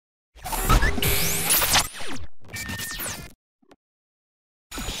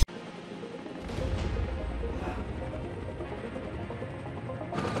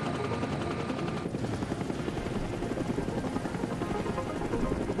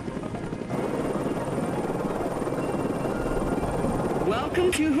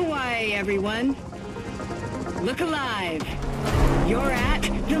Welcome to Hawaii, everyone. Look alive. You're at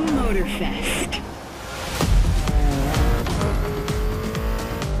the Motorfest.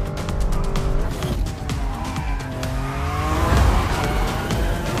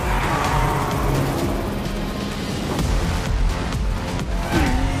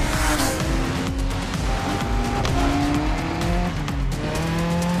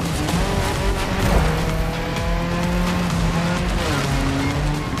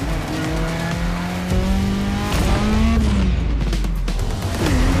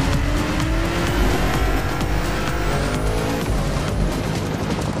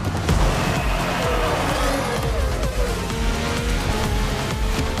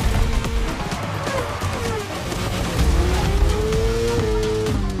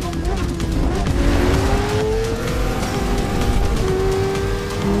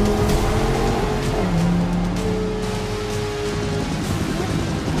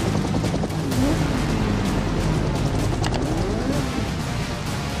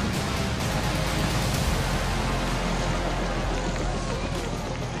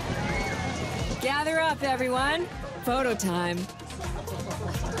 Gather up, everyone. Photo time.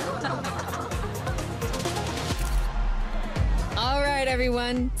 All right,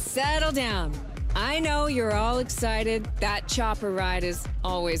 everyone, settle down. I know you're all excited. That chopper ride is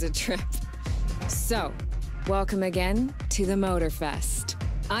always a trip. So, welcome again to the Motorfest.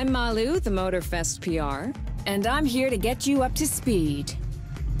 I'm Malu, the Motorfest PR, and I'm here to get you up to speed.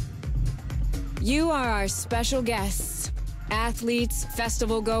 You are our special guests. Athletes,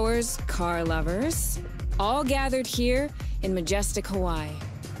 festival goers, car lovers, all gathered here in majestic Hawaii.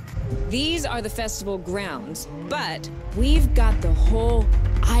 These are the festival grounds, but we've got the whole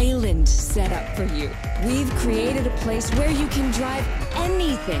island set up for you. We've created a place where you can drive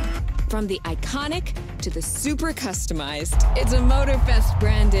anything, from the iconic to the super customized. It's a Motorfest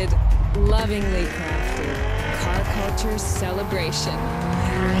branded, lovingly crafted car culture celebration.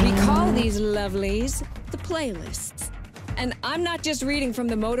 We call these lovelies the playlists. And I'm not just reading from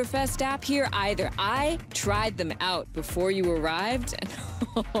the Motorfest app here either. I tried them out before you arrived.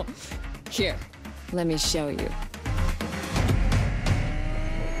 And here, let me show you.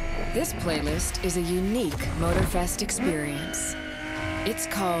 This playlist is a unique Motorfest experience. It's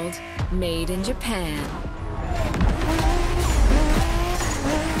called Made in Japan.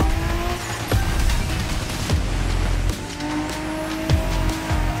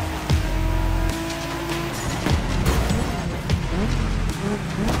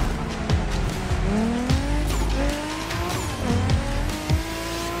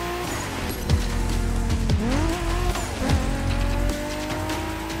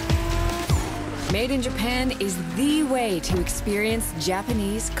 Made in Japan is the way to experience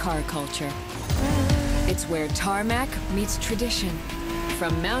Japanese car culture. It's where tarmac meets tradition.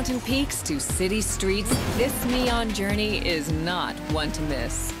 From mountain peaks to city streets, this neon journey is not one to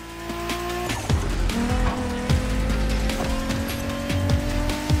miss.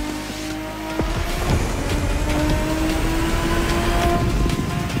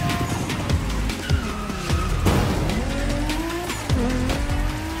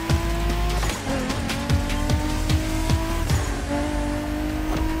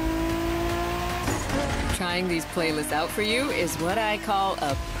 Trying these playlists out for you is what I call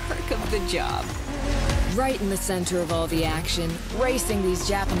a perk of the job. Right in the center of all the action, racing these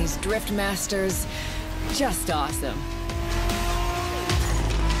Japanese drift masters, just awesome.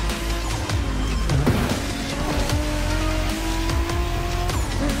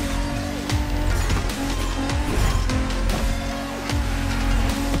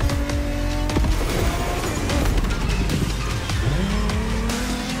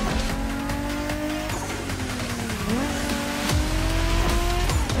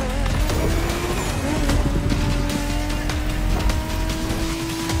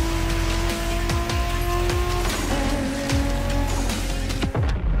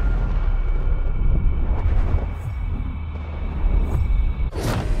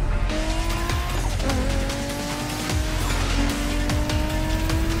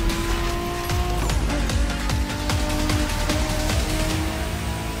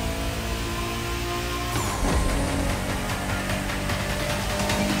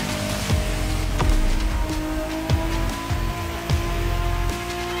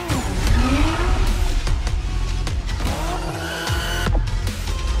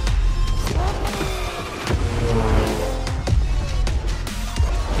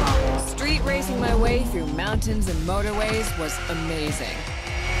 Through mountains and motorways was amazing.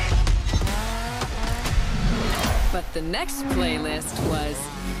 But the next playlist was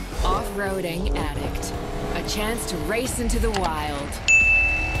off-road off-roading addict. A chance to race into the wild.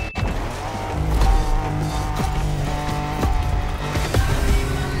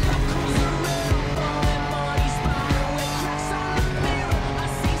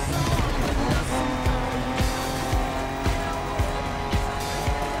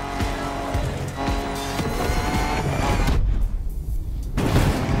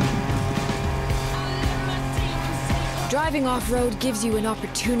 Driving off-road gives you an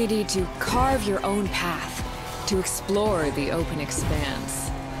opportunity to carve your own path, to explore the open expanse.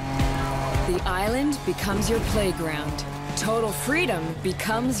 The island becomes your playground. Total freedom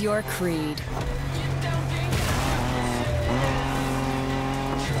becomes your creed.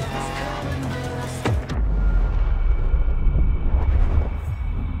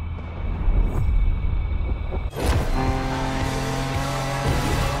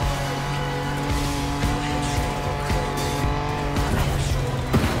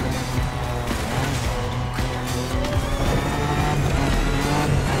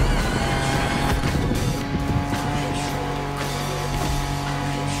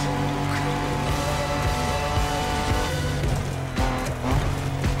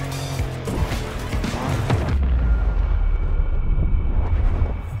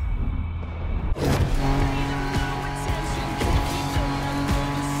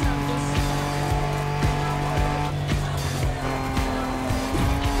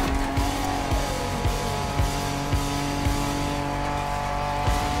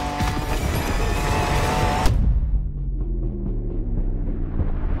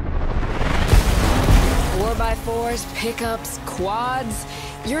 Pickups, quads,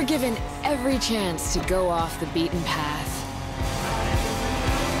 you're given every chance to go off the beaten path.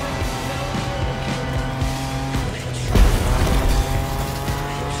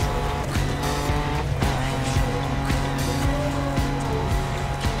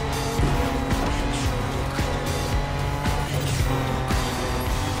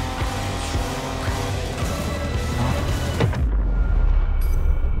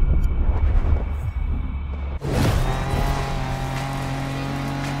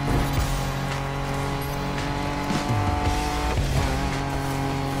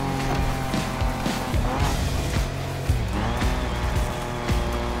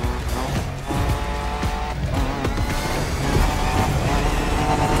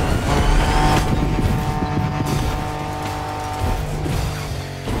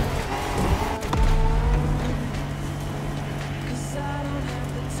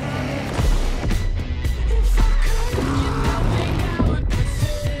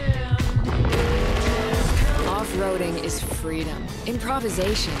 Is freedom,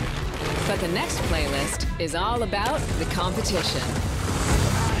 improvisation. But the next playlist is all about the competition.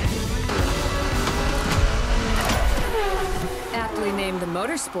 Aptly named the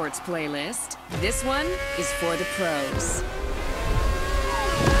Motorsports playlist, this one is for the pros.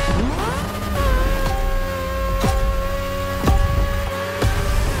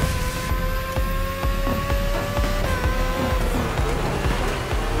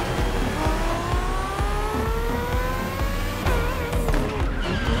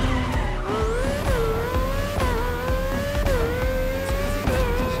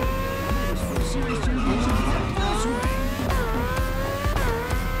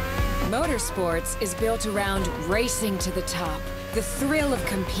 Motorsports is built around racing to the top, the thrill of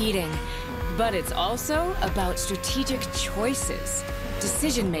competing. But it's also about strategic choices,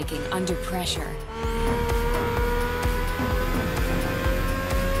 decision-making under pressure.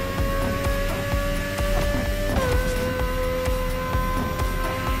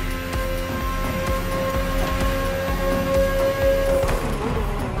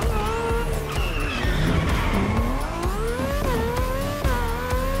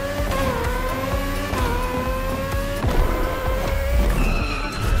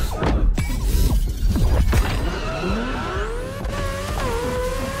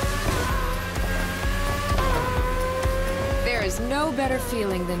 No better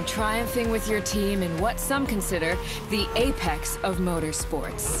feeling than triumphing with your team in what some consider the apex of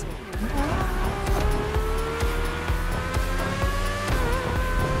motorsports.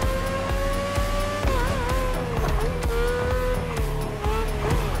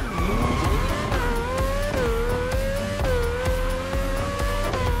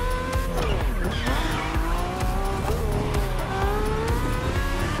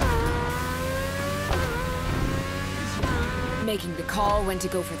 Making the call when to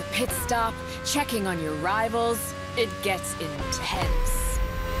go for the pit stop, checking on your rivals, it gets intense.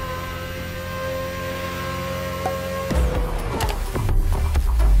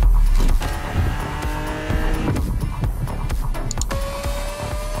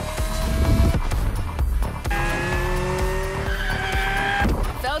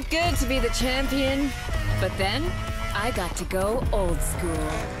 good to be the champion, but then I got to go old school.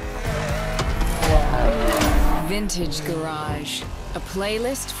 Vintage Garage, a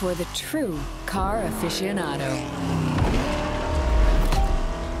playlist for the true car aficionado.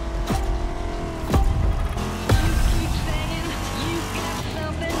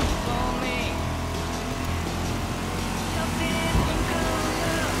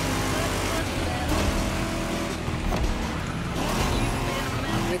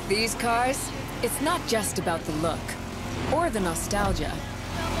 With these cars, it's not just about the look or the nostalgia.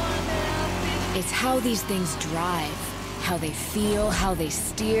 It's how these things drive, how they feel, how they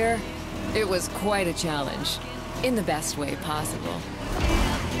steer. It was quite a challenge, in the best way possible.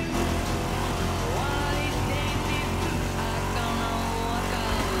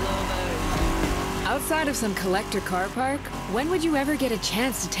 Outside of some collector car park, when would you ever get a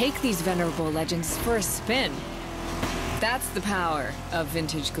chance to take these venerable legends for a spin? That's the power of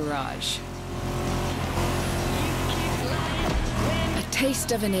Vintage Garage.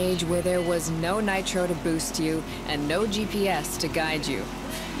 Taste of an age where there was no nitro to boost you and no GPS to guide you.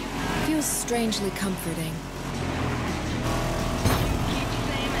 Feels strangely comforting.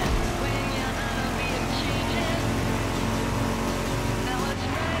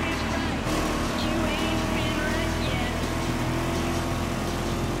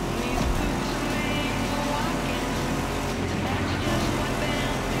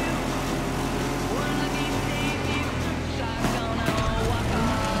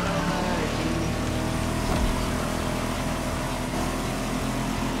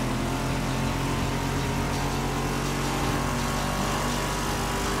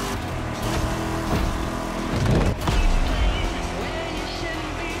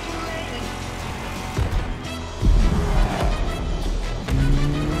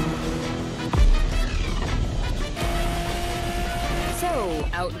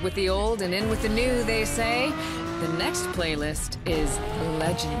 Out with the old and in with the new, they say. The next playlist is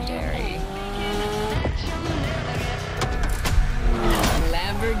legendary.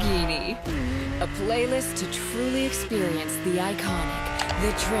 Lamborghini. A playlist to truly experience the iconic,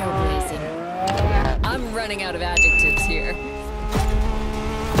 the trailblazing. I'm running out of adjectives here.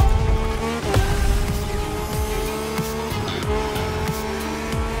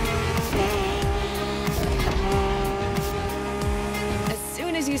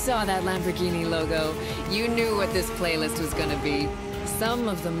 As you saw that Lamborghini logo, you knew what this playlist was gonna be. Some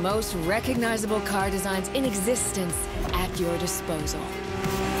of the most recognizable car designs in existence at your disposal.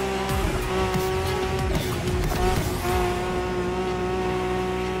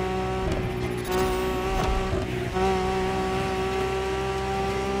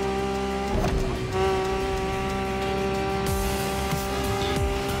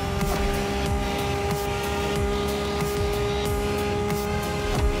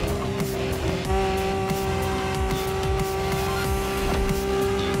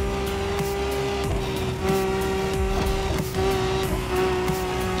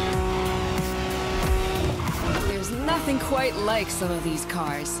 Quite like some of these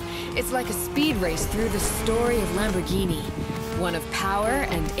cars. It's like a speed race through the story of Lamborghini, one of power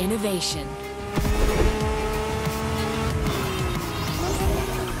and innovation.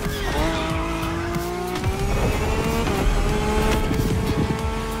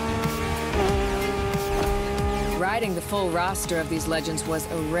 Riding the full roster of these legends was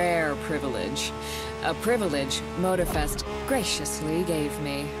a rare privilege. A privilege Motorfest graciously gave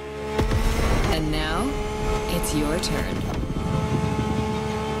me. And now, it's your turn.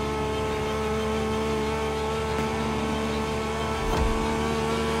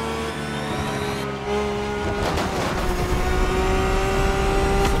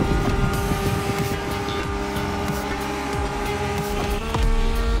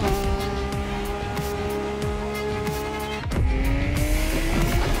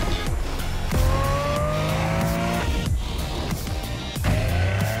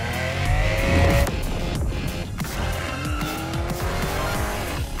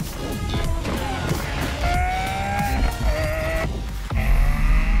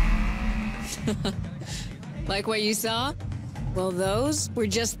 Like what you saw? Well, those were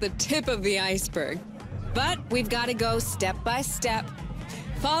just the tip of the iceberg. But we've got to go step by step.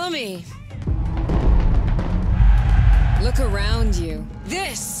 Follow me. Look around you.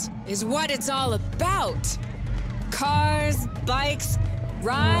 This is what it's all about. Cars, bikes,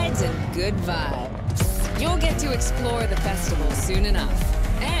 rides, and good vibes. You'll get to explore the festival soon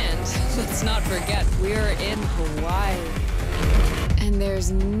enough. And let's not forget, we're in Hawaii. And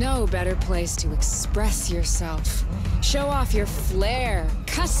there's no better place to express yourself, show off your flair,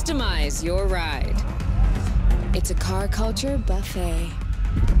 customize your ride. It's a car culture buffet.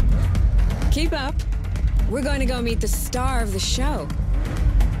 Keep up. We're going to go meet the star of the show.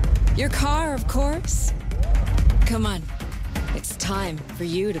 Your car, of course. Come on. It's time for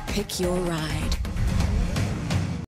you to pick your ride.